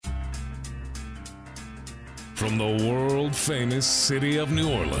From the world-famous city of New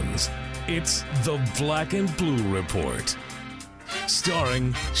Orleans, it's the Black and Blue Report.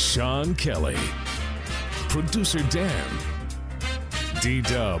 Starring Sean Kelly, producer Dan,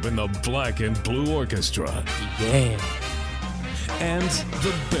 D-Dub and the Black and Blue Orchestra. Yeah. And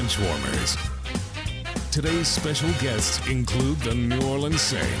the Benchwarmers. Today's special guests include the New Orleans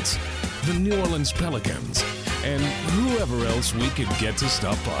Saints, the New Orleans Pelicans, and whoever else we could get to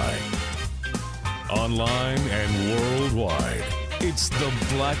stop by. Online and worldwide, it's the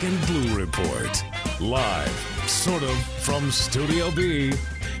Black and Blue Report. Live, sort of, from Studio B,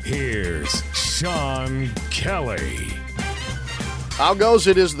 here's Sean Kelly. How goes?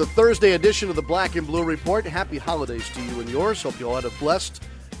 It is the Thursday edition of the Black and Blue Report. Happy holidays to you and yours. Hope you all had a blessed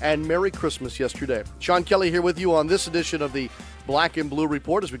and Merry Christmas yesterday. Sean Kelly here with you on this edition of the Black and Blue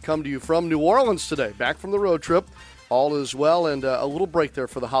Report as we come to you from New Orleans today. Back from the road trip. All is well, and a little break there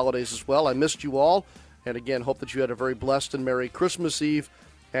for the holidays as well. I missed you all, and again, hope that you had a very blessed and Merry Christmas Eve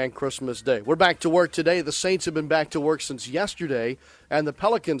and Christmas Day. We're back to work today. The Saints have been back to work since yesterday, and the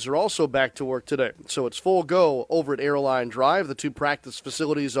Pelicans are also back to work today. So it's full go over at Airline Drive. The two practice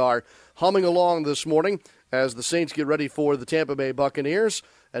facilities are humming along this morning as the Saints get ready for the Tampa Bay Buccaneers,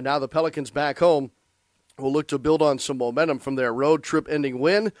 and now the Pelicans back home will look to build on some momentum from their road trip-ending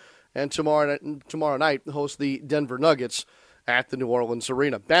win, and tomorrow night host the Denver Nuggets at the New Orleans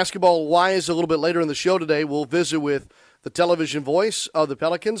Arena. Basketball-wise, a little bit later in the show today, we'll visit with the television voice of the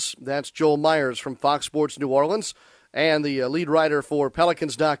Pelicans. That's Joel Myers from Fox Sports New Orleans, and the lead writer for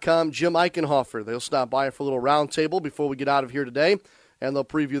Pelicans.com, Jim Eichenhofer. They'll stop by for a little roundtable before we get out of here today, and they'll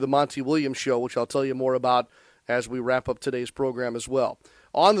preview the Monty Williams show, which I'll tell you more about as we wrap up today's program as well.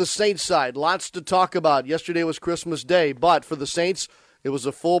 On the Saints side, lots to talk about. Yesterday was Christmas Day, but for the Saints, it was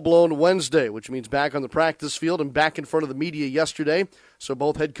a full-blown Wednesday, which means back on the practice field and back in front of the media yesterday. So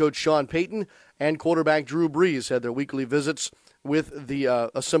both head coach Sean Payton and quarterback Drew Brees had their weekly visits with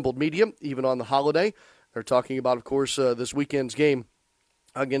the assembled media, even on the holiday. They're talking about, of course, this weekend's game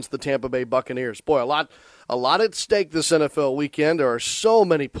against the Tampa Bay Buccaneers. Boy, a lot at stake this NFL weekend. There are so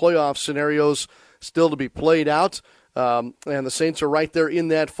many playoff scenarios still to be played out. And the Saints are right there in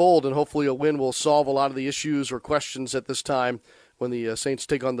that fold, and hopefully a win will solve a lot of the issues or questions at this time when the Saints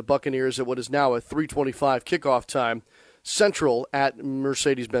take on the Buccaneers at what is now a 3:25 kickoff time Central at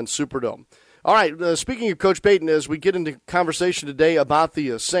Mercedes-Benz Superdome. All right, speaking of Coach Payton, as we get into conversation today about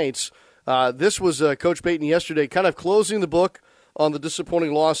the Saints, this was Coach Payton yesterday kind of closing the book on the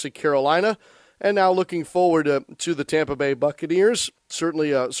disappointing loss at Carolina, and now looking forward to the Tampa Bay Buccaneers.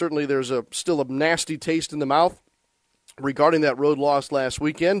 Certainly there's still a nasty taste in the mouth regarding that road loss last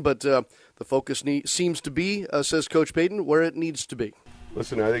weekend, but the focus seems to be, says Coach Payton, where it needs to be.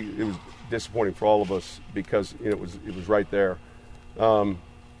 Listen, I think it was disappointing for all of us because it was right there.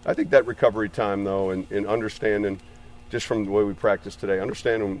 I think that recovery time, though, and understanding just from the way we practice today,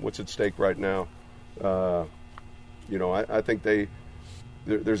 understanding what's at stake right now, I think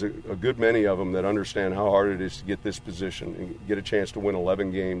there's a good many of them that understand how hard it is to get this position and get a chance to win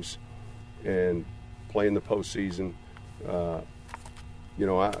 11 games and play in the postseason.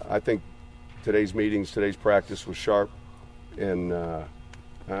 I think today's practice was sharp, and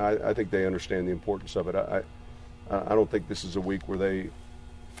I think they understand the importance of it. I don't think this is a week where they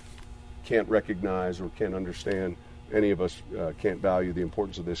can't recognize or can't understand. Any of us can't value the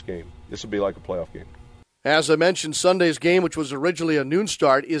importance of this game. This will be like a playoff game. As I mentioned, Sunday's game, which was originally a noon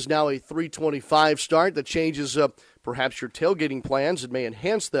start, is now a 3:25 start. That changes perhaps your tailgating plans. It may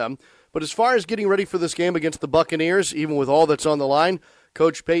enhance them. But as far as getting ready for this game against the Buccaneers, even with all that's on the line,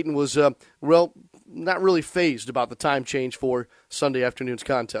 Coach Payton was, not really fazed about the time change for Sunday afternoon's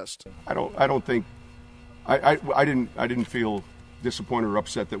contest. I don't think I didn't feel disappointed or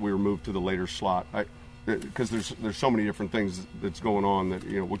upset that we were moved to the later slot. Because there's so many different things that's going on that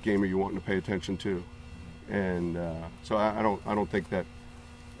what game are you wanting to pay attention to, and so I don't think that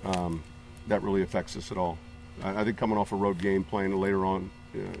that really affects us at all. I think coming off a road game, playing later on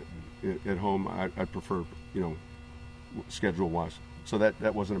at home, I prefer schedule-wise. So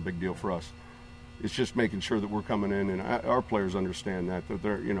that wasn't a big deal for us. It's just making sure that we're coming in, and our players understand that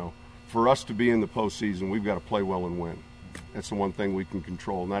they're for us to be in the postseason, we've got to play well and win. That's the one thing we can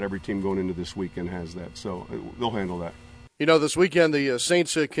control. Not every team going into this weekend has that, so they'll handle that. This weekend the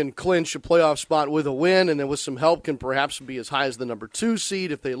Saints can clinch a playoff spot with a win, and then with some help can perhaps be as high as the number 2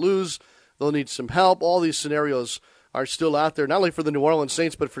 seed. If they lose, they'll need some help. All these scenarios are still out there, not only for the New Orleans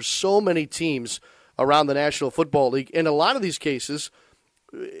Saints, but for so many teams around the National Football League. In a lot of these cases,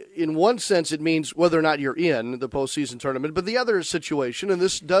 in one sense, it means whether or not you're in the postseason tournament. But the other situation, and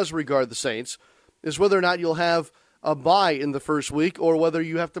this does regard the Saints, is whether or not you'll have a bye in the first week, or whether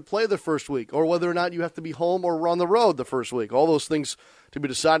you have to play the first week, or whether or not you have to be home or on the road the first week. All those things to be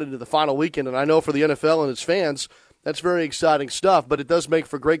decided in the final weekend. And I know for the NFL and its fans, that's very exciting stuff, but it does make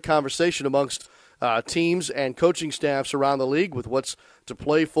for great conversation amongst teams and coaching staffs around the league with what's to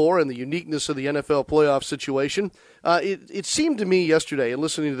play for and the uniqueness of the NFL playoff situation. It seemed to me yesterday, in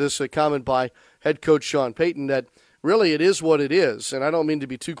listening to this comment by head coach Sean Payton, that really it is what it is. And I don't mean to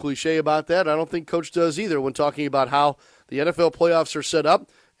be too cliche about that. I don't think Coach does either when talking about how the NFL playoffs are set up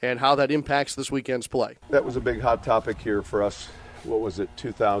and how that impacts this weekend's play. That was a big hot topic here for us. What was it,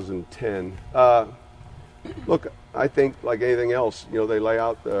 2010? Look, I think like anything else, they lay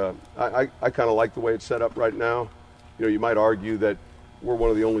out. I kind of like the way it's set up right now. You might argue that we're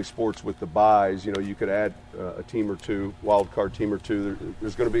one of the only sports with the buys. You could add a team or two, wild card team or two.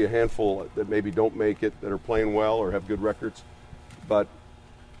 There's going to be a handful that maybe don't make it, that are playing well or have good records. But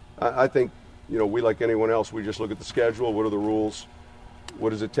I think, we like anyone else, we just look at the schedule. What are the rules?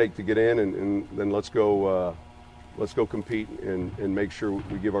 What does it take to get in? And then let's go compete and make sure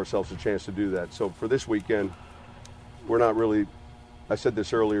we give ourselves a chance to do that. So for this weekend, we're not really, I said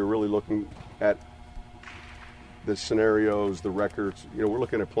this earlier, really looking at the scenarios, the records. We're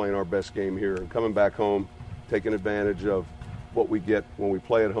looking at playing our best game here and coming back home, taking advantage of what we get when we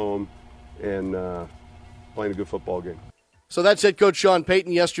play at home and playing a good football game. So that's head coach Sean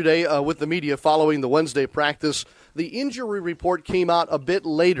Payton yesterday with the media following the Wednesday practice. The injury report came out a bit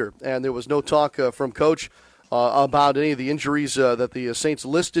later, and there was no talk from Coach about any of the injuries that the Saints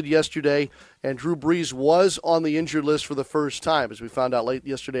listed yesterday. And Drew Brees was on the injured list for the first time, as we found out late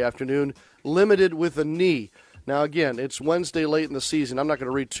yesterday afternoon, limited with a knee. Now, again, it's Wednesday late in the season. I'm not going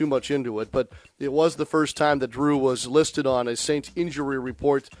to read too much into it, but it was the first time that Drew was listed on a Saints injury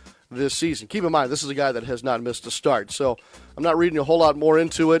report this season. Keep in mind, this is a guy that has not missed a start, so I'm not reading a whole lot more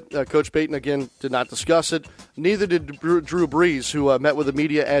into it. Coach Payton, again, did not discuss it. Neither did Drew Brees, who met with the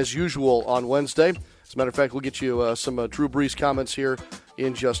media as usual on Wednesday. As a matter of fact, we'll get you some Drew Brees comments here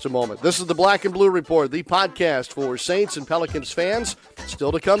in just a moment. This is the Black and Blue Report, the podcast for Saints and Pelicans fans.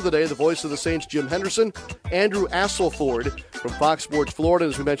 Still to come today, the voice of the Saints, Jim Henderson, Andrew Asselford from Fox Sports Florida.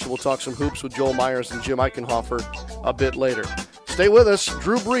 As we mentioned, we'll talk some hoops with Joel Myers and Jim Eichenhofer a bit later. Stay with us.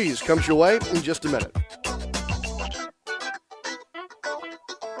 Drew Brees comes your way in just a minute.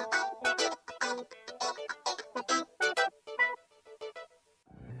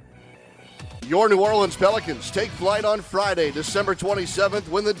 Your New Orleans Pelicans take flight on Friday, December 27th,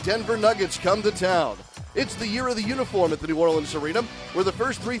 when the Denver Nuggets come to town. It's the year of the uniform at the New Orleans Arena, where the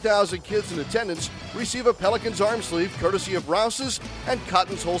first 3,000 kids in attendance receive a Pelicans arm sleeve courtesy of Rouse's and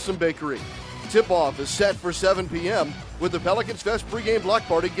Cotton's Wholesome Bakery. Tip-off is set for 7 p.m., with the Pelicans Fest pregame block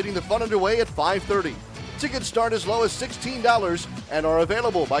party getting the fun underway at 5:30. Tickets start as low as $16 and are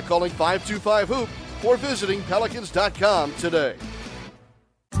available by calling 525-HOOP or visiting Pelicans.com today.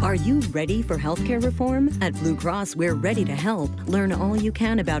 Are you ready for healthcare reform? At Blue Cross, we're ready to help. Learn all you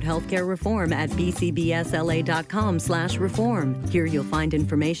can about healthcare reform at bcbsla.com/reform. Here you'll find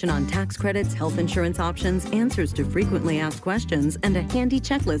information on tax credits, health insurance options, answers to frequently asked questions, and a handy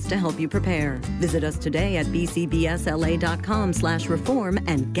checklist to help you prepare. Visit us today at bcbsla.com/reform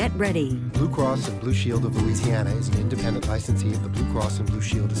and get ready. Blue Cross and Blue Shield of Louisiana is an independent licensee of the Blue Cross and Blue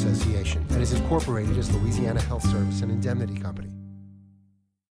Shield Association and is incorporated as Louisiana Health Service and Indemnity Company.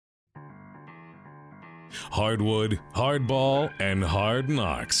 Hardwood, hardball, and hard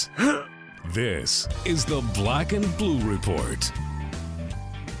knocks. This is the Black and Blue Report.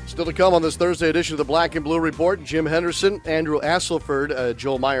 Still to come on this Thursday edition of the Black and Blue Report, Jim Henderson, Andrew Asselford,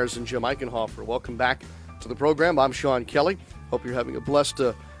 Joel Myers, and Jim Eichenhofer. Welcome back to the program. I'm Sean Kelly. Hope you're having a blessed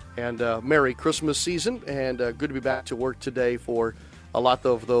and Merry Christmas season, and good to be back to work today for a lot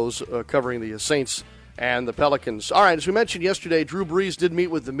of those covering the Saints and the Pelicans. All right, as we mentioned yesterday, Drew Brees did meet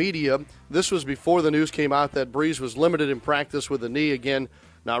with the media. This was before the news came out that Brees was limited in practice with a knee. Again,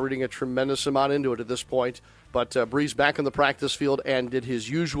 not reading a tremendous amount into it at this point. But Brees back on the practice field and did his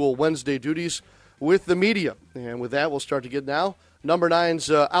usual Wednesday duties with the media. And with that, we'll start to get now number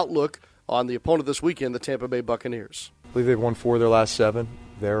 9's outlook on the opponent this weekend, the Tampa Bay Buccaneers. I believe they've won 4 of their last 7.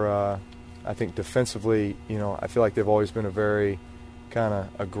 They're, I think defensively, I feel like they've always been a very kind of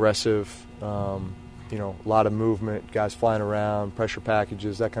aggressive, a lot of movement, guys flying around, pressure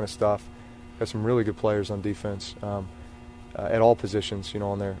packages, that kind of stuff. Got some really good players on defense at all positions,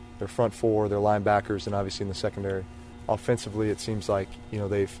 on their front 4, their linebackers, and obviously in the secondary. Offensively, it seems like,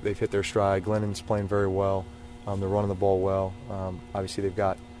 they've hit their stride. Glennon's playing very well. They're running the ball well. Obviously, they've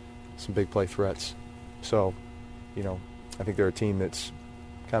got some big play threats. So, I think they're a team that's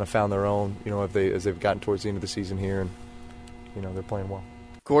kind of found their own, as they've gotten towards the end of the season here, and, they're playing well.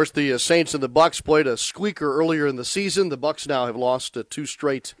 Of course, the Saints and the Bucs played a squeaker earlier in the season. The Bucs now have lost 2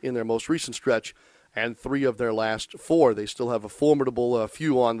 straight in their most recent stretch and 3 of their last 4. They still have a formidable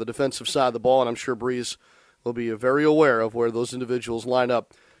few on the defensive side of the ball, and I'm sure Breeze will be very aware of where those individuals line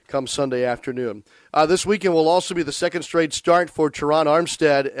up come Sunday afternoon. This weekend will also be the second straight start for Teron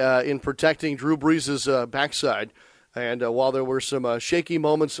Armstead in protecting Drew Brees' backside. And while there were some shaky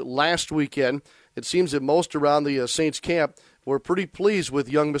moments last weekend, it seems that most around the Saints camp were pretty pleased with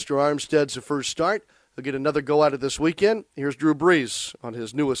young Mr. Armstead's first start. He'll get another go at it this weekend. Here's Drew Brees on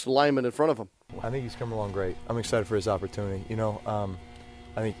his newest lineman in front of him. I think he's coming along great. I'm excited for his opportunity. I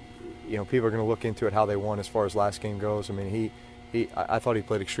think people are going to look into it how they won as far as last game goes. I mean, I thought he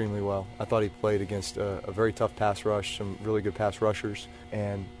played extremely well. I thought he played against a very tough pass rush, some really good pass rushers.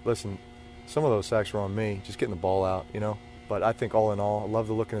 And listen, some of those sacks were on me, just getting the ball out, But I think all in all, I love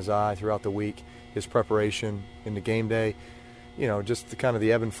the look in his eye throughout the week, his preparation in the game day, just the kind of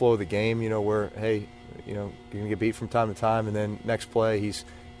the ebb and flow of the game, where, hey, you're going to get beat from time to time, and then next play he's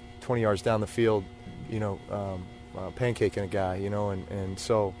 20 yards down the field, pancaking a guy, and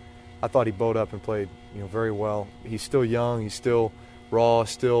so I thought he bowed up and played, very well. He's still young, he's still raw,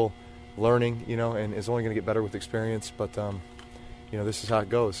 still learning, and is only going to get better with experience. But, this is how it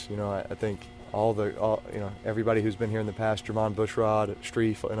goes. I think everybody who's been here in the past, Jermon Bushrod,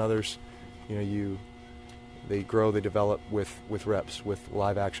 Streif, and others, they grow, they develop with reps, with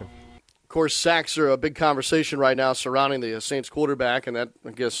live action. Of course, sacks are a big conversation right now surrounding the Saints quarterback, and that,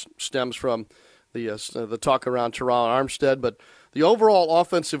 I guess, stems from the talk around Teron Armstead. But the overall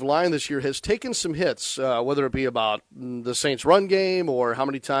offensive line this year has taken some hits, whether it be about the Saints' run game or how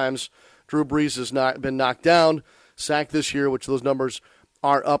many times Drew Brees has not been knocked down, sacked this year, which those numbers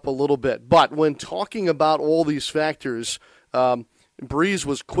are up a little bit. But when talking about all these factors, Brees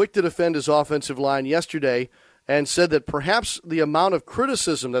was quick to defend his offensive line yesterday and said that perhaps the amount of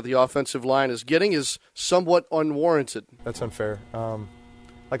criticism that the offensive line is getting is somewhat unwarranted. That's unfair.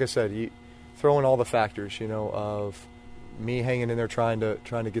 Like I said, you throw in all the factors, of me hanging in there trying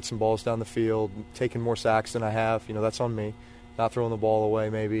to get some balls down the field, taking more sacks than I have. That's on me. Not throwing the ball away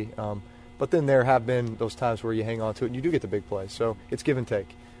maybe. But then there have been those times where you hang on to it and you do get the big play. So it's give and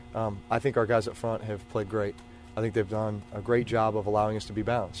take. I think our guys up front have played great. I think they've done a great job of allowing us to be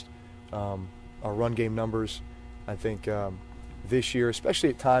balanced. Our run game numbers, I think this year, especially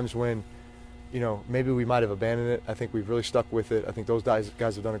at times when, maybe we might have abandoned it, I think we've really stuck with it. I think those guys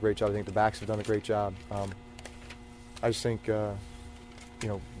have done a great job. I think the backs have done a great job. I just think,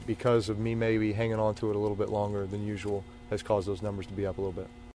 because of me maybe hanging on to it a little bit longer than usual has caused those numbers to be up a little bit.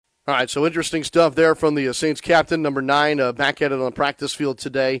 All right, so interesting stuff there from the Saints captain, number 9, back at it on the practice field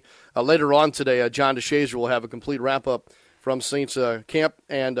today. Later on today, John DeShazier will have a complete wrap-up from Saints camp,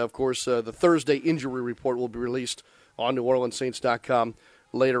 and, of course, the Thursday injury report will be released on NewOrleansSaints.com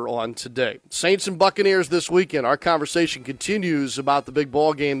later on today. Saints and Buccaneers this weekend. Our conversation continues about the big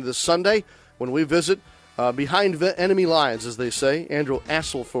ball game this Sunday when we visit behind enemy lines, as they say. Andrew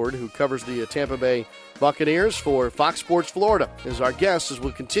Asselford, who covers the Tampa Bay Buccaneers for Fox Sports Florida, is our guest as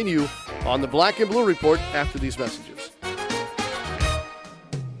we continue on the Black and Blue Report after these messages.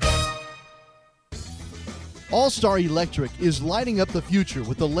 All-Star Electric is lighting up the future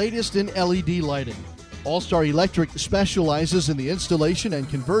with the latest in LED lighting. All-Star Electric specializes in the installation and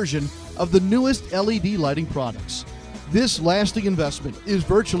conversion of the newest LED lighting products. This lasting investment is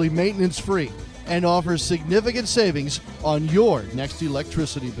virtually maintenance-free and offers significant savings on your next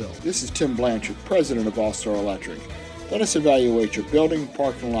electricity bill. This is Tim Blanchard, president of All-Star Electric. Let us evaluate your building,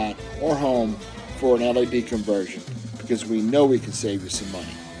 parking lot, or home for an LED conversion because we know we can save you some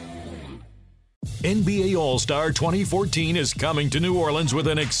money. NBA All-Star 2014 is coming to New Orleans with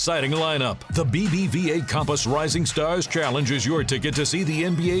an exciting lineup. The BBVA Compass Rising Stars Challenge is your ticket to see the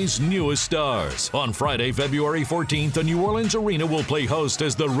NBA's newest stars. On Friday, February 14th, the New Orleans Arena will play host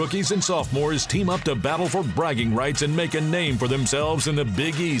as the rookies and sophomores team up to battle for bragging rights and make a name for themselves in the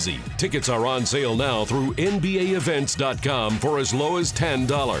Big Easy. Tickets are on sale now through NBAEvents.com for as low as $10.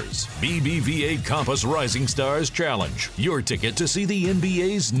 BBVA Compass Rising Stars Challenge, your ticket to see the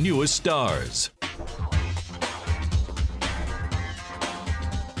NBA's newest stars.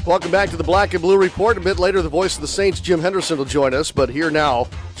 Welcome back to the Black and Blue Report. A bit later, the voice of the Saints, Jim Henderson, will join us. But here now,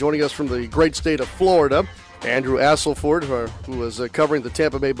 joining us from the great state of Florida, Andrew Asselford, who is covering the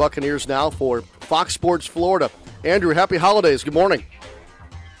Tampa Bay Buccaneers now for Fox Sports Florida. Andrew, happy holidays. Good morning.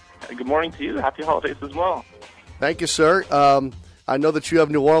 Good morning to you. Happy holidays as well. Thank you, sir. I know that you have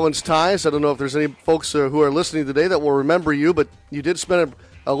New Orleans ties. I don't know if there's any folks who are listening today that will remember you, but you did spend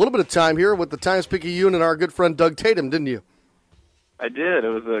a little bit of time here with the Times-Picayune and our good friend Doug Tatum, didn't you? I did. It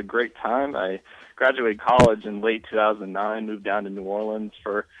was a great time. I graduated college in late 2009, moved down to New Orleans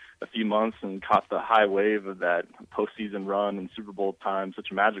for a few months and caught the high wave of that postseason run and Super Bowl time, such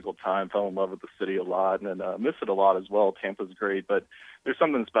a magical time. Fell in love with the city a lot and miss it a lot as well. Tampa's great, but there's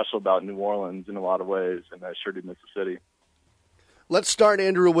something special about New Orleans in a lot of ways, and I sure do miss the city. Let's start,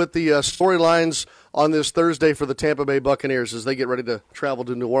 Andrew, with the storylines on this Thursday for the Tampa Bay Buccaneers as they get ready to travel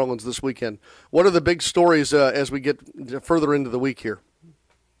to New Orleans this weekend. What are the big stories as we get further into the week here?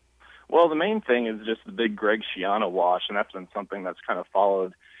 Well, the main thing is just the big Greg Schiano wash, and that's been something that's kind of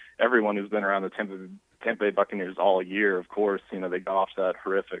followed everyone who's been around the Tampa Bay Buccaneers all year. Of course, they got off that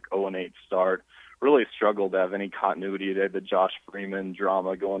horrific 0-8 start, really struggled to have any continuity. They had the Josh Freeman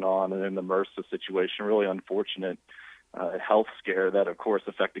drama going on, and then the MRSA situation, really unfortunate health scare that, of course,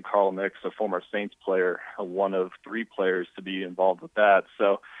 affected Carl Nicks, a former Saints player, one of 3 players to be involved with that.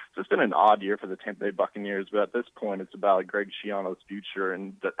 So it's been an odd year for the Tampa Bay Buccaneers, but at this point it's about Greg Schiano's future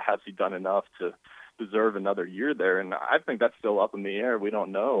and has he done enough to deserve another year there. And I think that's still up in the air. We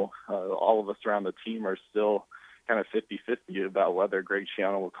don't know. All of us around the team are still kind of 50-50 about whether Greg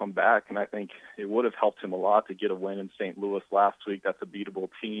Schiano will come back, and I think it would have helped him a lot to get a win in St. Louis last week. That's a beatable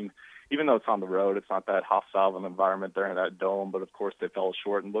team. Even though it's on the road, it's not that hostile of an environment there in that dome, but of course they fell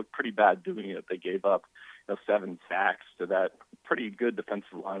short and looked pretty bad doing it. They gave up 7 sacks to that pretty good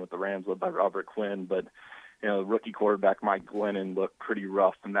defensive line with the Rams led by Robert Quinn, but rookie quarterback Mike Glennon looked pretty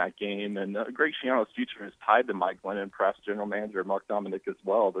rough in that game, and Greg Schiano's future is tied to Mike Glennon, perhaps general manager Mark Dominic as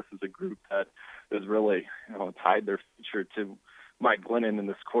well. This is a group that is really tied their future to Mike Glennon and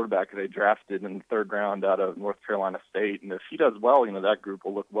this quarterback they drafted in the 3rd round out of North Carolina State. And if he does well, that group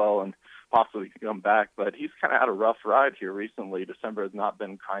will look well and possibly come back. But he's kind of had a rough ride here recently. December has not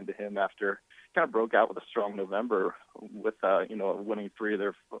been kind to him after kind of broke out with a strong November with, winning 3 of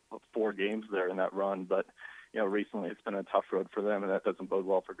their 4 games there in that run. But, recently it's been a tough road for them, and that doesn't bode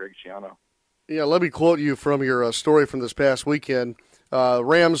well for Greg Schiano. Yeah, let me quote you from your story from this past weekend.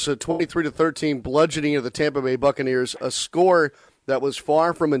 Rams 23-13 bludgeoning of the Tampa Bay Buccaneers, a score that was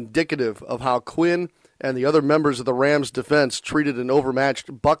far from indicative of how Quinn and the other members of the Rams defense treated an overmatched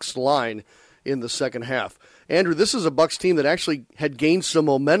Bucs line in the second half. Andrew, this is a Bucs team that actually had gained some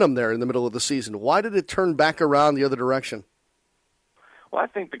momentum there in the middle of the season. Why did it turn back around the other direction? Well, I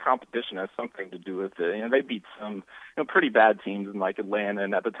think the competition has something to do with it. They beat some pretty bad teams in like Atlanta,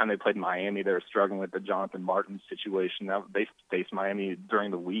 and at the time they played Miami, they were struggling with the Jonathan Martin situation. They faced Miami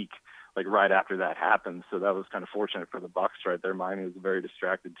during the week, like right after that happened. So that was kind of fortunate for the Bucs right there. Miami was a very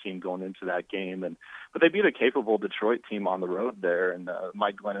distracted team going into that game, but they beat a capable Detroit team on the road there, and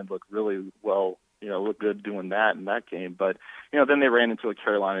Mike Glennon looked really well. Looked good doing that in that game. But, then they ran into a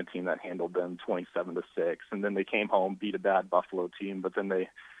Carolina team that handled them 27-6. And then they came home, beat a bad Buffalo team. But then they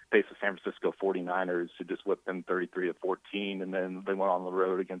faced the San Francisco 49ers who just whipped them 33-14. And then they went on the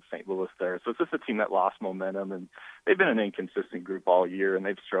road against St. Louis there. So it's just a team that lost momentum. And they've been an inconsistent group all year. And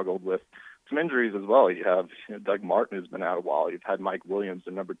they've struggled with some injuries as well. You have Doug Martin, who's been out a while. You've had Mike Williams,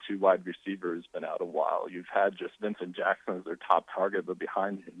 the number 2 wide receiver, who's been out a while. You've had just Vincent Jackson as their top target, but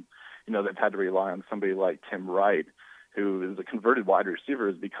behind him, they've had to rely on somebody like Tim Wright, who is a converted wide receiver,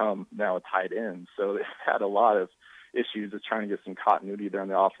 has become now a tight end. So they've had a lot of issues of trying to get some continuity there on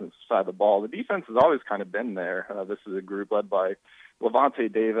the offensive side of the ball. The defense has always kind of been there. This is a group led by Levante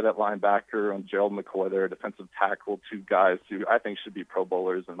David at linebacker and Gerald McCoy there, defensive tackle, 2 guys who I think should be Pro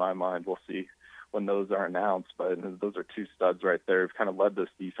Bowlers in my mind. We'll see when those are announced, but those are 2 studs right there who've kind of led this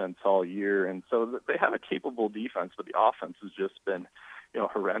defense all year. And so they have a capable defense, but the offense has just been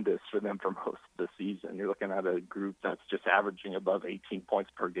horrendous for them for most of the season. You're looking at a group that's just averaging above 18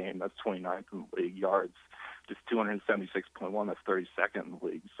 points per game. That's 29th in the league. Yards, just 276.1. That's 32nd in the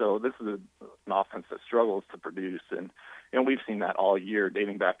league. So this is an offense that struggles to produce. And we've seen that all year,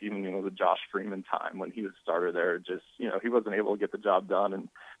 dating back even, the Josh Freeman time when he was starter there. Just, he wasn't able to get the job done. And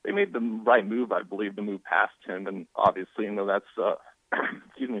they made the right move, I believe, to move past him. And obviously, that's,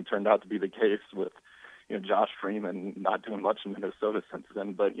 turned out to be the case with, Josh Freeman not doing much in Minnesota since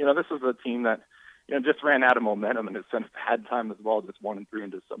then. But, this is a team that, just ran out of momentum and it's had time as well, just 1-3 in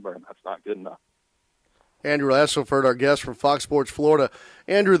December, and that's not good enough. Andrew Asselford, our guest from Fox Sports Florida.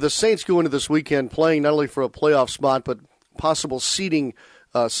 Andrew, the Saints go into this weekend playing not only for a playoff spot, but possible seeding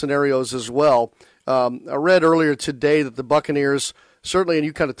scenarios as well. I read earlier today that the Buccaneers, certainly, and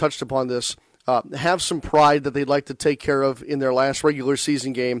you kind of touched upon this, have some pride that they'd like to take care of in their last regular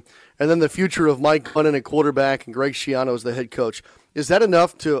season game, and then the future of Mike Glennon at quarterback and Greg Schiano as the head coach. Is that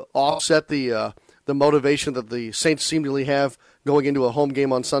enough to offset the motivation that the Saints seemingly have going into a home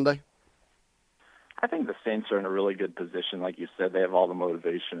game on Sunday? I think the Saints are in a really good position. Like you said, they have all the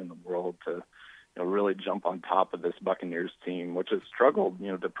motivation in the world to really jump on top of this Buccaneers team, which has struggled,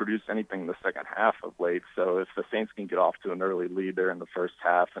 to produce anything in the second half of late. So if the Saints can get off to an early lead there in the first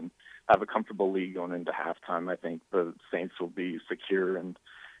half and have a comfortable lead going into halftime, I think the Saints will be secure and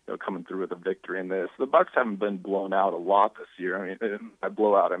coming through with a victory in this. The Bucs haven't been blown out a lot this year. I mean, by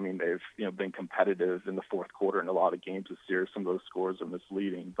blowout, I mean they've been competitive in the fourth quarter in a lot of games this year. Some of those scores are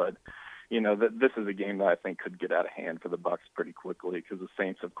misleading, but this is a game that I think could get out of hand for the Bucs pretty quickly because the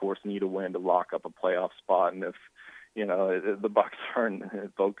Saints, of course, need a win to lock up a playoff spot, and if the Bucs aren't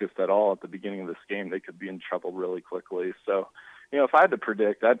focused at all at the beginning of this game, they could be in trouble really quickly. So, if I had to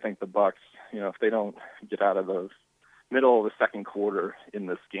predict, I'd think the Bucs, if they don't get out of the middle of the second quarter in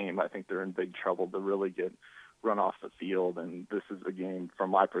this game, I think they're in big trouble to really get run off the field. And this is a game, from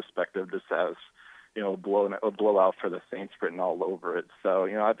my perspective, just has a blowout for the Saints written all over it. So,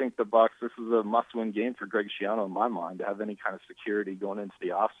 I think the Bucs, this is a must-win game for Greg Schiano in my mind to have any kind of security going into the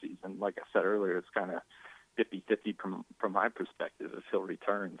offseason. Like I said earlier, it's kind of 50-50 from my perspective if he'll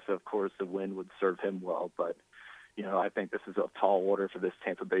return. So, of course, the win would serve him well. But, I think this is a tall order for this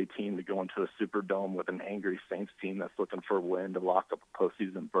Tampa Bay team to go into a Superdome with an angry Saints team that's looking for a win to lock up a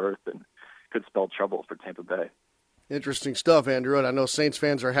postseason berth and could spell trouble for Tampa Bay. Interesting stuff, Andrew, and I know Saints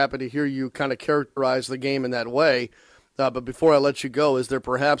fans are happy to hear you kind of characterize the game in that way. But before I let you go, is there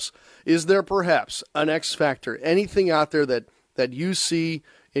perhaps an X factor, anything out there that you see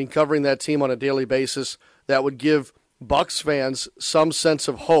in covering that team on a daily basis that would give Bucs fans some sense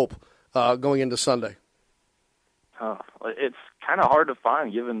of hope going into Sunday? It's kind of hard to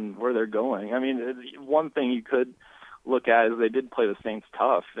find given where they're going. I mean, one thing you could look at is they did play the Saints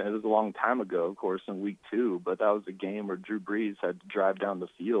tough, and it was a long time ago, of course, in week 2, but that was a game where Drew Brees had to drive down the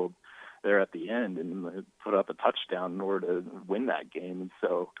field there at the end and put up a touchdown in order to win that game. And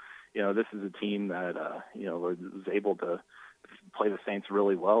so, this is a team that, was able to play the Saints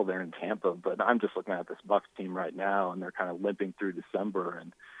really well there in Tampa, but I'm just looking at this Bucs team right now, and they're kind of limping through December,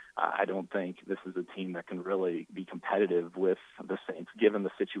 and I don't think this is a team that can really be competitive with the Saints, given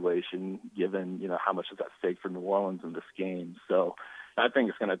the situation, given, how much is at stake for New Orleans in this game. So I think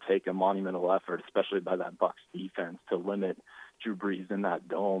it's going to take a monumental effort, especially by that Bucs defense, to limit Drew Brees in that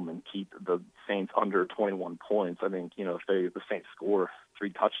dome and keep the Saints under 21 points. I think, if the Saints score 3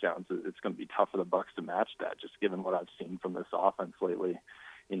 touchdowns, it's going to be tough for the Bucs to match that, just given what I've seen from this offense lately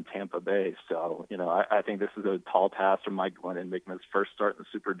in Tampa Bay. So, I think this is a tall task for Mike Glennon making his first start in the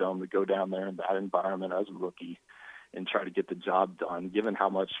Superdome to go down there in that environment as a rookie and try to get the job done. Given how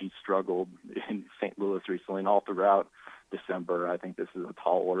much he struggled in St. Louis recently and all throughout December, I think this is a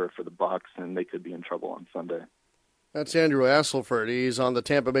tall order for the Bucs, and they could be in trouble on Sunday. That's Andrew Asselford. He's on the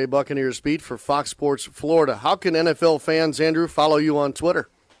Tampa Bay Buccaneers beat for Fox Sports Florida. How can NFL fans, Andrew, follow you on Twitter?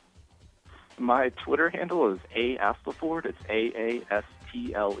 My Twitter handle is @Asselford. It's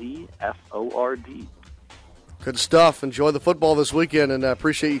AASTLEFORD. Good stuff. Enjoy the football this weekend, and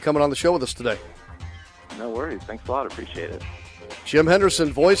appreciate you coming on the show with us today. No worries. Thanks a lot. Appreciate it. Jim Henderson,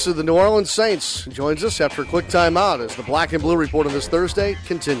 voice of the New Orleans Saints, joins us after a quick timeout as the Black and Blue Report on this Thursday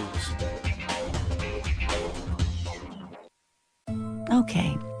continues.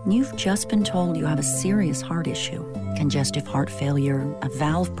 Okay, you've just been told you have a serious heart issue. Congestive heart failure, a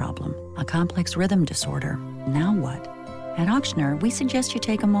valve problem, a complex rhythm disorder. Now what? At Ochsner, we suggest you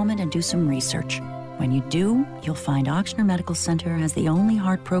take a moment and do some research. When you do, you'll find Ochsner Medical Center has the only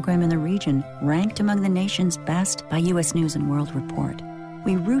heart program in the region ranked among the nation's best by U.S. News & World Report.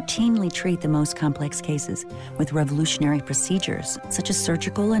 We routinely treat the most complex cases with revolutionary procedures such as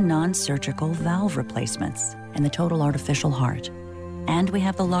surgical and non-surgical valve replacements and the total artificial heart. And we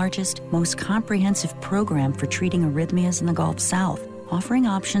have the largest, most comprehensive program for treating arrhythmias in the Gulf South, offering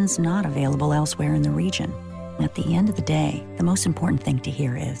options not available elsewhere in the region. At the end of the day, the most important thing to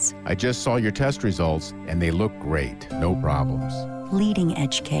hear is, I just saw your test results, and they look great. No problems. Leading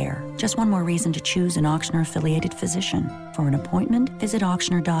edge care. Just one more reason to choose an Ochsner-affiliated physician. For an appointment, visit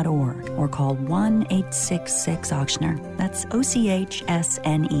Ochsner.org or call 1-866-OCHSNER. That's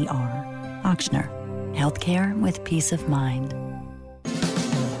OCHSNER. Ochsner. Healthcare with peace of mind.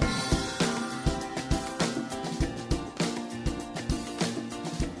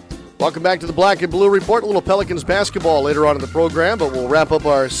 Welcome back to the Black and Blue Report. A little Pelicans basketball later on in the program, but we'll wrap up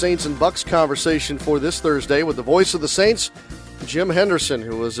our Saints and Bucks conversation for this Thursday with the voice of the Saints, Jim Henderson,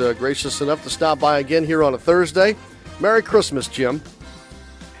 who was gracious enough to stop by again here on a Thursday. Merry Christmas, Jim.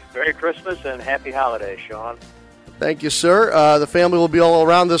 Merry Christmas and Happy Holidays, Sean. Thank you, sir. The family will be all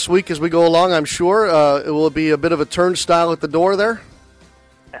around this week as we go along, I'm sure. It will be a bit of a turnstile at the door there.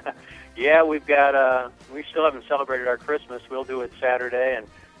 Yeah, we've got. We still haven't celebrated our Christmas. We'll do it Saturday, and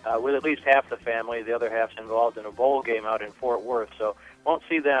with at least half the family. The other half's involved in a bowl game out in Fort Worth. So won't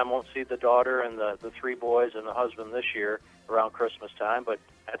see them, won't see the daughter and the three boys and the husband this year around Christmas time, but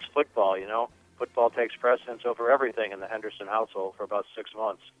that's football, you know. Football takes precedence over everything in the Henderson household for about 6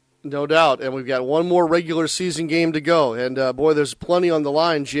 months. No doubt, and we've got one more regular season game to go, and boy, there's plenty on the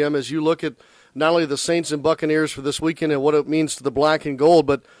line, Jim, as you look at not only the Saints and Buccaneers for this weekend and what it means to the black and gold,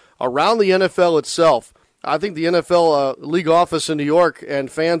 but around the NFL itself. I think the NFL league office in New York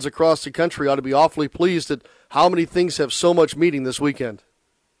and fans across the country ought to be awfully pleased at how many things have so much meaning this weekend.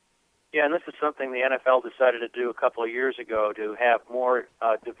 Yeah, and this is something the NFL decided to do a couple of years ago, to have more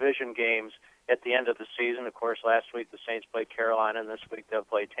division games at the end of the season. Of course, last week the Saints played Carolina, and this week they'll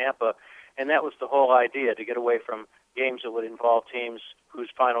play Tampa. And that was the whole idea, to get away from games that would involve teams whose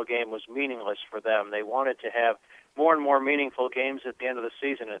final game was meaningless for them. They wanted to have more and more meaningful games at the end of the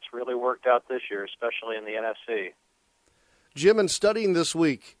season. It's really worked out this year, especially in the NFC. Jim, in studying this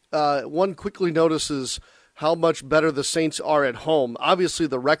week, one quickly notices how much better the Saints are at home. Obviously,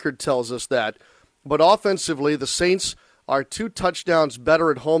 the record tells us that. But offensively, the Saints are 2 touchdowns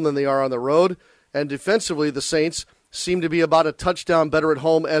better at home than they are on the road. And defensively, the Saints seem to be about a touchdown better at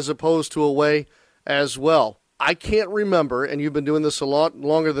home as opposed to away as well. I can't remember, and you've been doing this a lot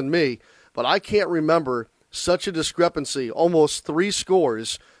longer than me, but I can't remember such a discrepancy, almost 3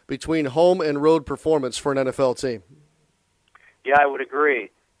 scores between home and road performance for an NFL team. Yeah, I would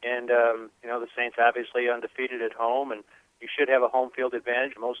agree. And, the Saints obviously undefeated at home, and you should have a home field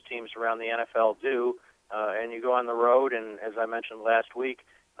advantage. Most teams around the NFL do. And you go on the road, and as I mentioned last week,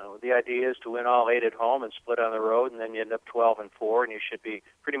 the idea is to win all 8 at home and split on the road, and then you end up 12-4, and you should be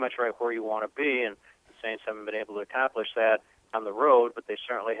pretty much right where you want to be. And the Saints haven't been able to accomplish that on the road, but they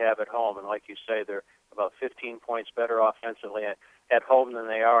certainly have at home. And like you say, they're about 15 points better offensively at home than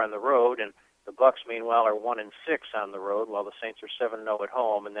they are on the road. And the Bucs, meanwhile, are 1-6 on the road, while the Saints are 7-0 at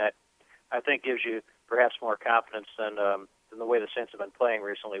home. And that, I think, gives you perhaps more confidence than the way the Saints have been playing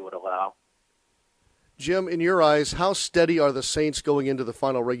recently would allow. Jim, in your eyes, how steady are the Saints going into the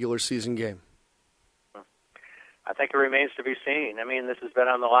final regular season game? I think it remains to be seen. I mean, this has been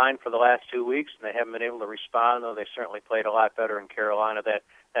on the line for the last 2 weeks, and they haven't been able to respond, though they certainly played a lot better in Carolina.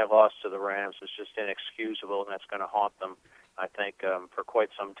 That loss to the Rams was just inexcusable, and that's going to haunt them, I think, for quite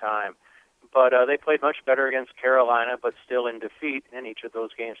some time. But they played much better against Carolina, but still in defeat, and each of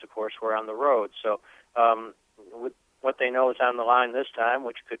those games, of course, were on the road. So with what they know is on the line this time,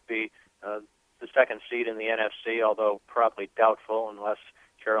 which could be the second seed in the NFC, although probably doubtful unless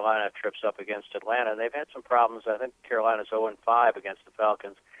Carolina trips up against Atlanta. They've had some problems. I think Carolina's 0-5 against the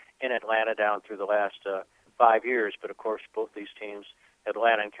Falcons in Atlanta down through the last 5 years. But, of course, both these teams,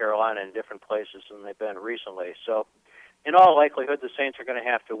 Atlanta and Carolina, in different places than they've been recently. So, in all likelihood, the Saints are going to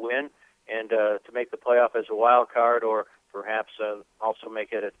have to win and to make the playoff as a wild card, or perhaps also make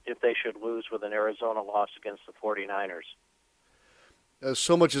it if they should lose with an Arizona loss against the 49ers.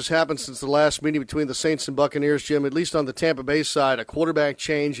 So much has happened since the last meeting between the Saints and Buccaneers, Jim, at least on the Tampa Bay side. A quarterback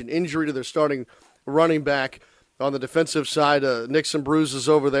change, an injury to their starting running back. On the defensive side, nicks and bruises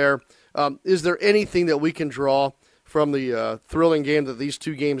over there. Is there anything that we can draw from the thrilling game that these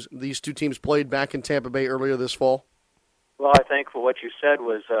two teams played back in Tampa Bay earlier this fall? Well, I think for what you said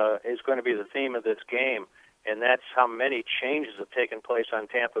is going to be the theme of this game, and that's how many changes have taken place on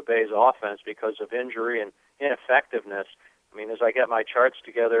Tampa Bay's offense because of injury and ineffectiveness. I mean, as I get my charts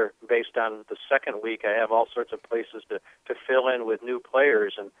together based on the second week, I have all sorts of places to fill in with new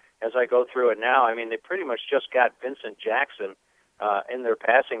players. And as I go through it now, I mean, they pretty much just got Vincent Jackson in their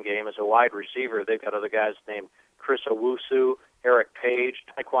passing game as a wide receiver. They've got other guys named Chris Owusu, Eric Page,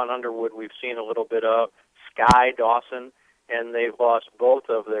 Tyquan Underwood we've seen a little bit of, Sky Dawson, and they've lost both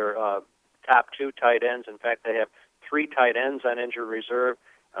of their top 2 tight ends. In fact, they have 3 tight ends on injured reserve.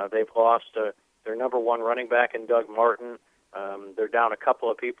 They've lost their number 1 running back in Doug Martin. They're down a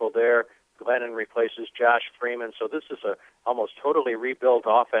couple of people there. Glennon replaces Josh Freeman. So this is a almost totally rebuilt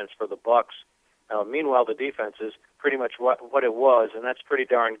offense for the Bucs. Meanwhile, the defense is pretty much what it was, and that's pretty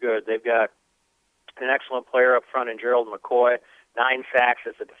darn good. They've got an excellent player up front in Gerald McCoy, 9 sacks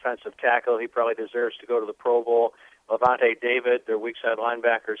as a defensive tackle. He probably deserves to go to the Pro Bowl. Levante David, their weak side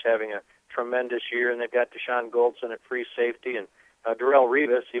linebacker, is having a tremendous year, and they've got Deshaun Goldson at free safety. And Darrelle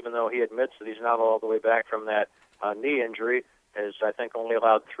Revis, even though he admits that he's not all the way back from that knee injury, has, I think, only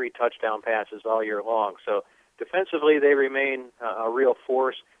allowed 3 touchdown passes all year long. So defensively, they remain a real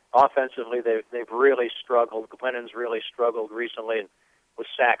force. Offensively, they've really struggled. Glennon's really struggled recently and was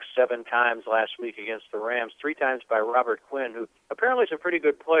sacked 7 times last week against the Rams, 3 times by Robert Quinn, who apparently is a pretty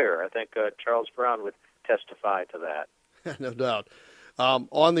good player. I think Charles Brown would testify to that. No doubt.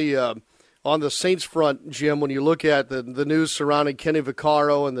 On the Saints front, Jim, when you look at the news surrounding Kenny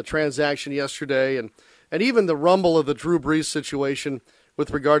Vaccaro and the transaction yesterday, and and even the rumble of the Drew Brees situation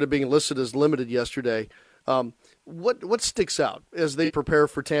with regard to being listed as limited yesterday. What sticks out as they prepare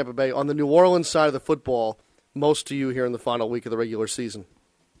for Tampa Bay on the New Orleans side of the football most to you here in the final week of the regular season?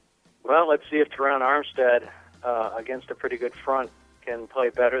 Well, let's see if Teron Armstead, against a pretty good front, can play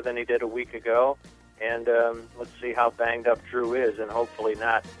better than he did a week ago. And let's see how banged up Drew is, and hopefully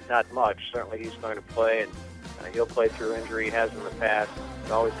not much. Certainly he's going to play, and he'll play through injury. He has in the past.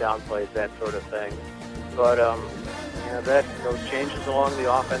 He always downplays that sort of thing. But, those changes along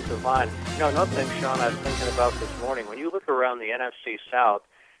the offensive line. Another thing, Sean, I was thinking about this morning, when you look around the NFC South,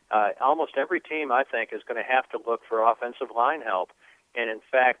 almost every team, I think, is going to have to look for offensive line help. And, in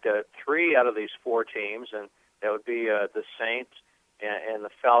fact, 3 out of these 4 teams, and that would be the Saints and the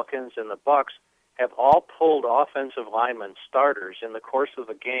Falcons and the Bucks, have all pulled offensive linemen starters in the course of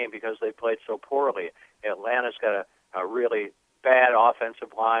the game because they played so poorly. Atlanta's got a really bad offensive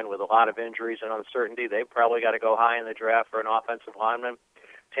line with a lot of injuries and uncertainty. They've probably got to go high in the draft for an offensive lineman.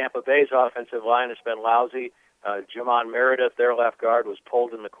 Tampa Bay's offensive line has been lousy. Jamon Meredith, their left guard, was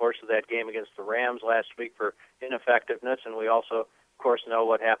pulled in the course of that game against the Rams last week for ineffectiveness, and we also, of course, know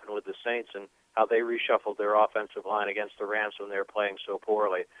what happened with the Saints and how they reshuffled their offensive line against the Rams when they were playing so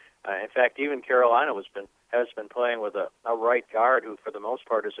poorly. In fact, even Carolina has been playing with a right guard who, for the most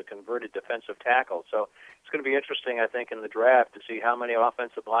part, is a converted defensive tackle. So it's going to be interesting, I think, in the draft to see how many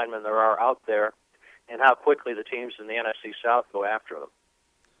offensive linemen there are out there and how quickly the teams in the NFC South go after them.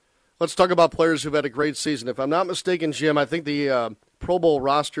 Let's talk about players who've had a great season. If I'm not mistaken, Jim, I think the Pro Bowl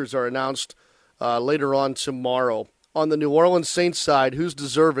rosters are announced later on tomorrow. On the New Orleans Saints side, who's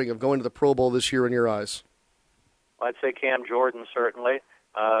deserving of going to the Pro Bowl this year in your eyes? Well, I'd say Cam Jordan, certainly.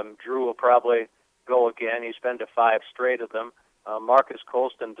 Drew will probably go again. He's been to 5 straight of them. Marcus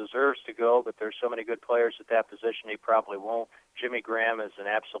Colston deserves to go, but there's so many good players at that position he probably won't. Jimmy Graham is an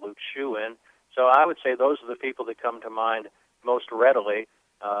absolute shoo-in. So I would say those are the people that come to mind most readily.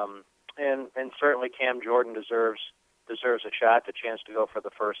 And certainly Cam Jordan deserves a shot, the chance to go for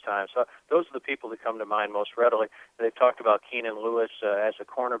the first time. So those are the people that come to mind most readily. They've talked about Keenan Lewis as a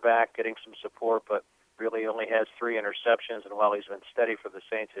cornerback, getting some support, but really only has 3 interceptions, and while he's been steady for the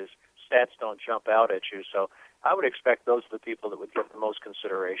Saints, his stats don't jump out at you. So I would expect those are the people that would get the most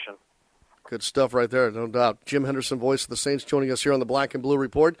consideration. Good stuff right there, no doubt. Jim Henderson, voice of the Saints, joining us here on the Black and Blue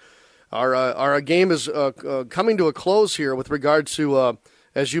Report. Our game is coming to a close here with regard to,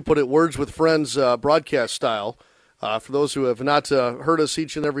 as you put it, Words with Friends broadcast style. For those who have not heard us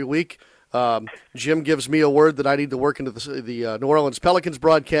each and every week, Jim gives me a word that I need to work into the New Orleans Pelicans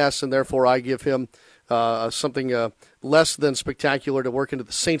broadcast, and therefore I give him something less than spectacular to work into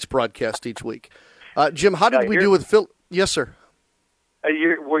the Saints broadcast each week. Jim, how did we do with Phil? Yes, sir.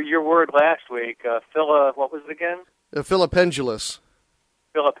 Your word last week, what was it again? Philipendulous.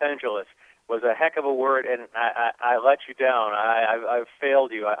 Philipendulous was a heck of a word, and I let you down. I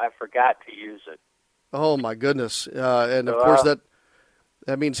failed you. I forgot to use it. Oh, my goodness. And, of course,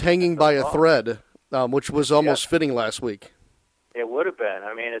 that means hanging by a thread, which was almost fitting last week. It would have been.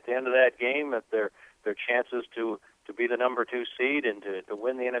 I mean, at the end of that game, if their chances to be the number 2 seed and to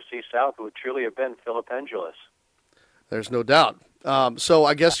win the NFC South would truly have been Philipendulous. There's no doubt. So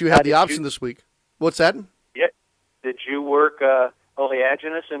I guess you had the option this week. What's that? Yeah. Did you work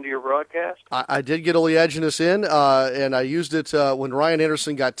oleaginous into your broadcast? I did get oleaginous in, and I used it when Ryan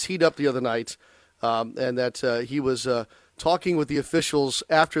Anderson got teed up the other night, and that he was talking with the officials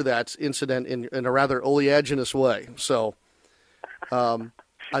after that incident in a rather oleaginous way. So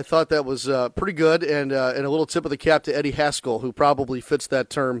I thought that was pretty good, and a little tip of the cap to Eddie Haskell, who probably fits that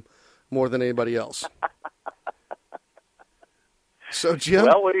term more than anybody else. So, Jim?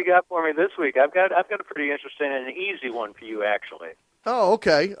 Well, what do you got for me this week? I've got a pretty interesting and an easy one for you, actually. Oh,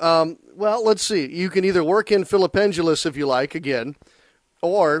 okay. Well, let's see. You can either work in Philipendulous if you like, again,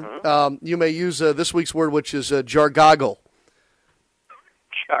 or you may use this week's word, which is jargoggle.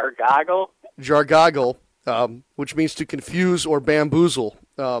 Jargoggle? Jargoggle, which means to confuse or bamboozle.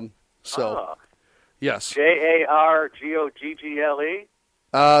 Yes. Jargoggle?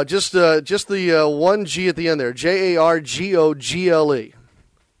 Just the one G at the end there. Jargoggle. Goggle.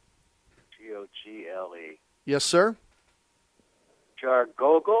 Yes, sir.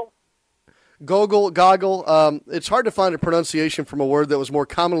 Jargoggle? Goggle. It's hard to find a pronunciation from a word that was more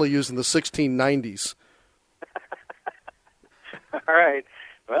commonly used in the 1690s. All right.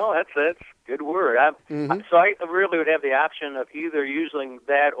 Well, that's a good word. So I really would have the option of either using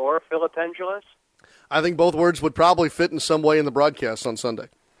that or Philipendulous. I think both words would probably fit in some way in the broadcast on Sunday.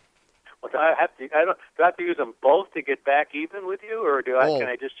 Well, do I have to use them both to get back even with you, or can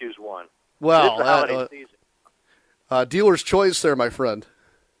I just use one? Well, it's the holiday season. Dealer's choice there, my friend.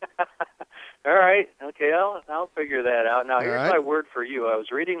 All right. Okay, I'll figure that out. Now, here's right. my word for you. I was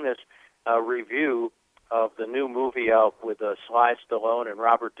reading this review of the new movie out with Sly Stallone and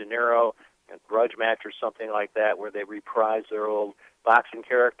Robert De Niro, a Grudge Match or something like that, where they reprise their old boxing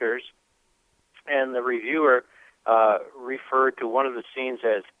characters. And the reviewer referred to one of the scenes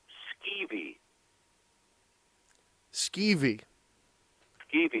as skeevy. Skeevy.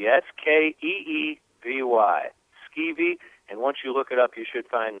 Skeevy. S-K-E-E-V-Y. Skeevy. And once you look it up, you should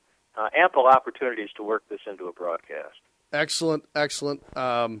find ample opportunities to work this into a broadcast. Excellent, excellent.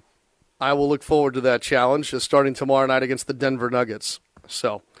 I will look forward to that challenge starting tomorrow night against the Denver Nuggets.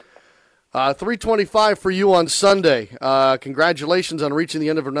 So, 3:25 for you on Sunday. Congratulations on reaching the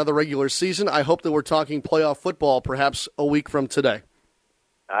end of another regular season. I hope that we're talking playoff football perhaps a week from today.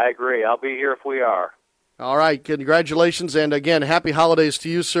 I agree. I'll be here if we are. All right, congratulations, and again, happy holidays to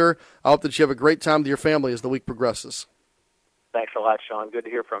you, sir. I hope that you have a great time with your family as the week progresses. Thanks a lot, Sean. Good to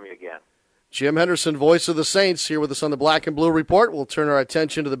hear from you again. Jim Henderson, voice of the Saints, here with us on the Black and Blue Report. We'll turn our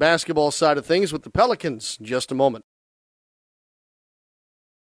attention to the basketball side of things with the Pelicans in just a moment.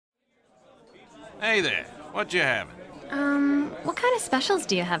 Hey there, what you having? What kind of specials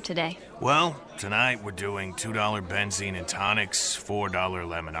do you have today? Well, tonight we're doing $2 benzene and tonics, $4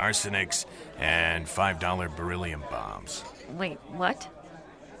 lemon arsenics, and $5 beryllium bombs. Wait, what?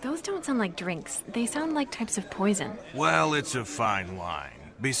 Those don't sound like drinks. They sound like types of poison. Well, it's a fine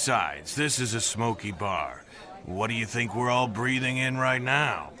line. Besides, this is a smoky bar. What do you think we're all breathing in right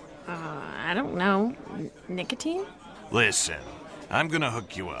now? I don't know. Nicotine? Listen, I'm gonna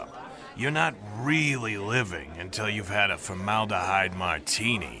hook you up. You're not really living until you've had a formaldehyde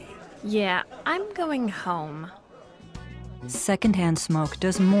martini. Yeah, I'm going home. Secondhand smoke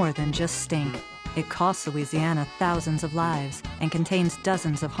does more than just stink. It costs Louisiana thousands of lives and contains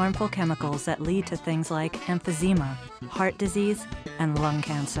dozens of harmful chemicals that lead to things like emphysema, heart disease, and lung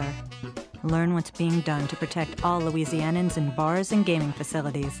cancer. Learn what's being done to protect all Louisianans in bars and gaming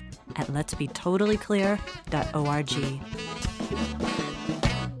facilities at letsbetotallyclear.org.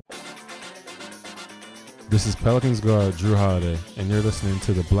 This is Pelicans guard Drew Holiday, and you're listening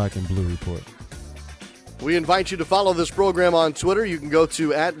to the Black and Blue Report. We invite you to follow this program on Twitter. You can go to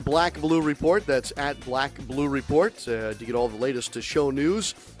 @BlackBlueReport. That's @BlackBlueReport to get all the latest show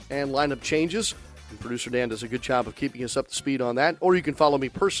news and lineup changes. And producer Dan does a good job of keeping us up to speed on that. Or you can follow me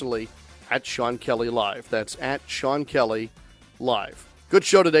personally @SeanKellyLive. That's @SeanKellyLive. Good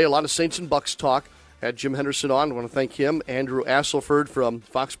show today. A lot of Saints and Bucks talk. Had Jim Henderson on. I want to thank him. Andrew Asselford from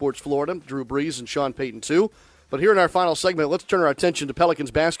Fox Sports Florida. Drew Brees and Sean Payton too. But here in our final segment, let's turn our attention to Pelicans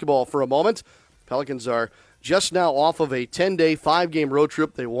basketball for a moment. Pelicans are just now off of a 10-day, 5-game road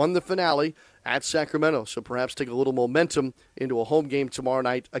trip. They won the finale at Sacramento, so perhaps take a little momentum into a home game tomorrow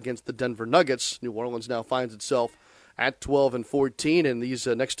night against the Denver Nuggets. New Orleans now finds itself at 12-14, and these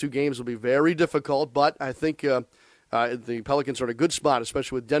next two games will be very difficult, but I think the Pelicans are in a good spot,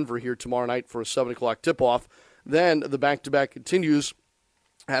 especially with Denver here tomorrow night for a 7 o'clock tip-off. Then the back-to-back continues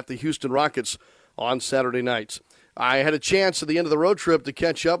at the Houston Rockets on Saturday night. I had a chance at the end of the road trip to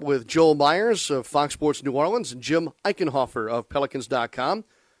catch up with Joel Myers of Fox Sports New Orleans and Jim Eichenhofer of Pelicans.com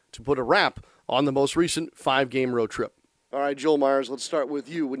to put a wrap on the most recent 5-game road trip. All right, Joel Myers, let's start with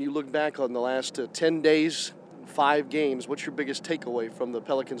you. When you look back on the last 10 days, 5 games, what's your biggest takeaway from the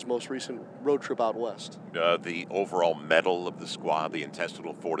Pelicans' most recent road trip out west? The overall mettle of the squad, the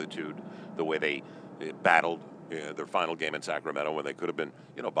intestinal fortitude, the way they battled their final game in Sacramento when they could have been,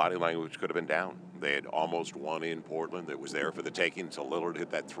 body language could have been down. They had almost won in Portland. It was there for the taking until Lillard hit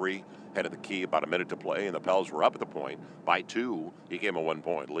that 3, head of the key, about a minute to play, and the Pels were up at the point by 2. He gave them a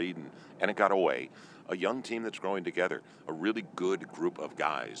 1-point lead, and it got away. A young team that's growing together, a really good group of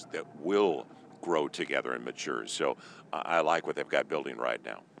guys that will grow together and mature. So I like what they've got building right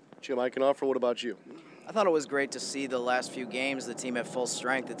now. Jim Eichenhofer, what about you? I thought it was great to see the last few games, the team at full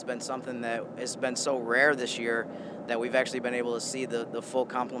strength. It's been something that has been so rare this year that we've actually been able to see the full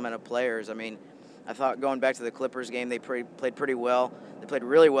complement of players. I mean, I thought going back to the Clippers game, they played pretty well. They played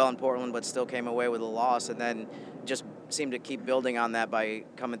really well in Portland, but still came away with a loss, and then just seemed to keep building on that by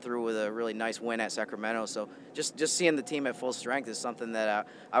coming through with a really nice win at Sacramento. So just seeing the team at full strength is something that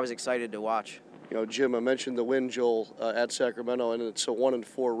I was excited to watch. Jim, I mentioned the win, Joel, at Sacramento, and it's a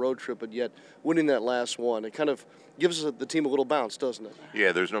 1-4 road trip, but yet winning that last one, it kind of gives the team a little bounce, doesn't it?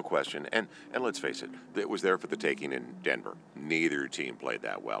 Yeah, there's no question. And let's face it, it was there for the taking in Denver. Neither team played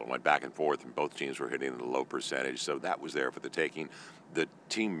that well. It went back and forth, and both teams were hitting the low percentage, so that was there for the taking. The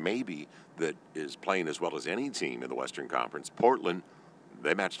team maybe that is playing as well as any team in the Western Conference, Portland,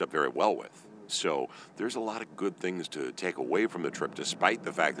 they matched up very well with. So there's a lot of good things to take away from the trip, despite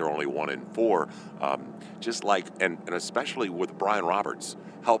the fact they're only 1-4. Just like, and especially with Brian Roberts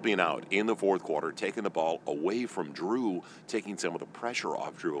helping out in the fourth quarter, taking the ball away from Drew, taking some of the pressure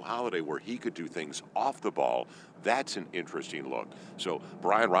off Drew Holiday where he could do things off the ball. That's an interesting look. So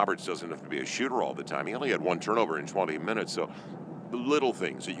Brian Roberts doesn't have to be a shooter all the time. He only had 1 turnover in 20 minutes. So little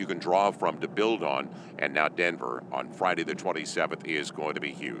things that you can draw from to build on. And now Denver on Friday the 27th is going to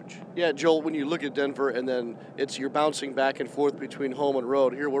be huge. Yeah, Joel, when you look at Denver and then you're bouncing back and forth between home and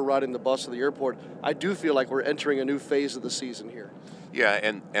road. Here we're riding the bus to the airport. I do feel like we're entering a new phase of the season here. Yeah,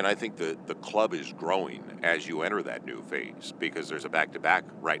 and I think the club is growing as you enter that new phase because there's a back-to-back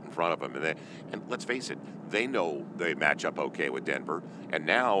right in front of them. And let's face it, they know they match up okay with Denver. And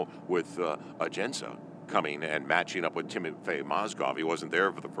now with Agenza coming and matching up with Timofey Mozgov, he wasn't there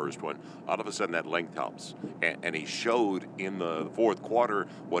for the first one. All of a sudden, that length helps. And he showed in the fourth quarter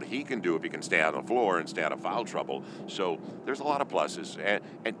what he can do if he can stay on the floor and stay out of foul trouble. So there's a lot of pluses.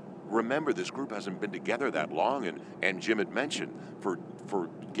 And remember, this group hasn't been together that long, and Jim had mentioned for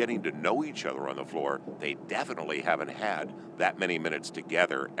getting to know each other on the floor, they definitely haven't had that many minutes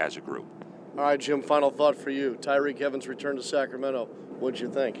together as a group. All right, Jim, final thought for you. Tyreke Evans returned to Sacramento. What'd you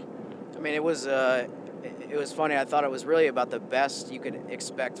think? I mean, it was funny. I thought it was really about the best you could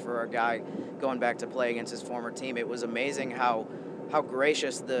expect for a guy going back to play against his former team. It was amazing how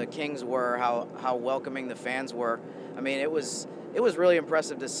gracious the Kings were, how welcoming the fans were. I mean, it was really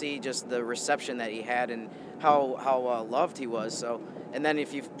impressive to see just the reception that he had and how loved he was. So, and then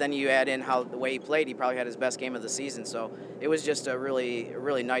if you add in the way he played, he probably had his best game of the season. So it was just a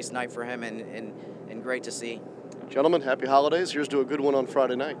really nice night for him and great to see. Gentlemen, happy holidays. Here's to a good one on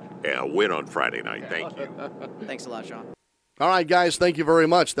Friday night. Yeah, a win on Friday night. Thank you. Thanks a lot, Sean. All right, guys, thank you very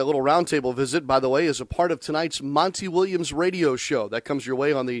much. That little roundtable visit, by the way, is a part of tonight's Monty Williams radio show. That comes your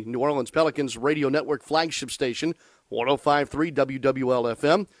way on the New Orleans Pelicans radio network flagship station, 105.3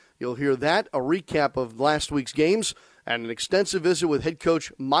 WWL-FM. You'll hear that, a recap of last week's games, and an extensive visit with head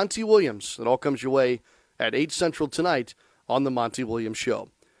coach Monty Williams. That all comes your way at 8 Central tonight on the Monty Williams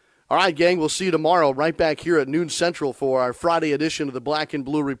Show. All right, gang, we'll see you tomorrow right back here at noon Central for our Friday edition of the Black and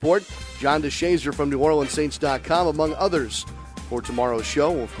Blue Report. John DeShazer from NewOrleansSaints.com, among others, for tomorrow's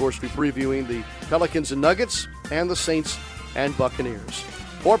show. We'll, of course, be previewing the Pelicans and Nuggets and the Saints and Buccaneers.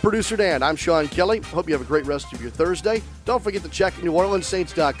 For producer Dan, I'm Sean Kelly. Hope you have a great rest of your Thursday. Don't forget to check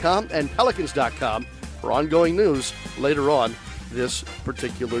NewOrleansSaints.com and Pelicans.com for ongoing news later on this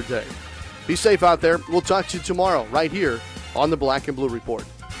particular day. Be safe out there. We'll talk to you tomorrow right here on the Black and Blue Report.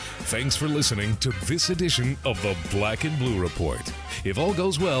 Thanks for listening to this edition of the Black and Blue Report. If all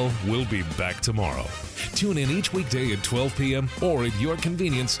goes well, we'll be back tomorrow. Tune in each weekday at 12 p.m. or at your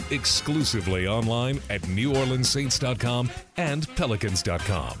convenience exclusively online at NewOrleansSaints.com and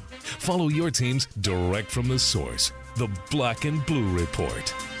Pelicans.com. Follow your teams direct from the source, the Black and Blue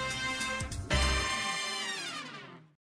Report.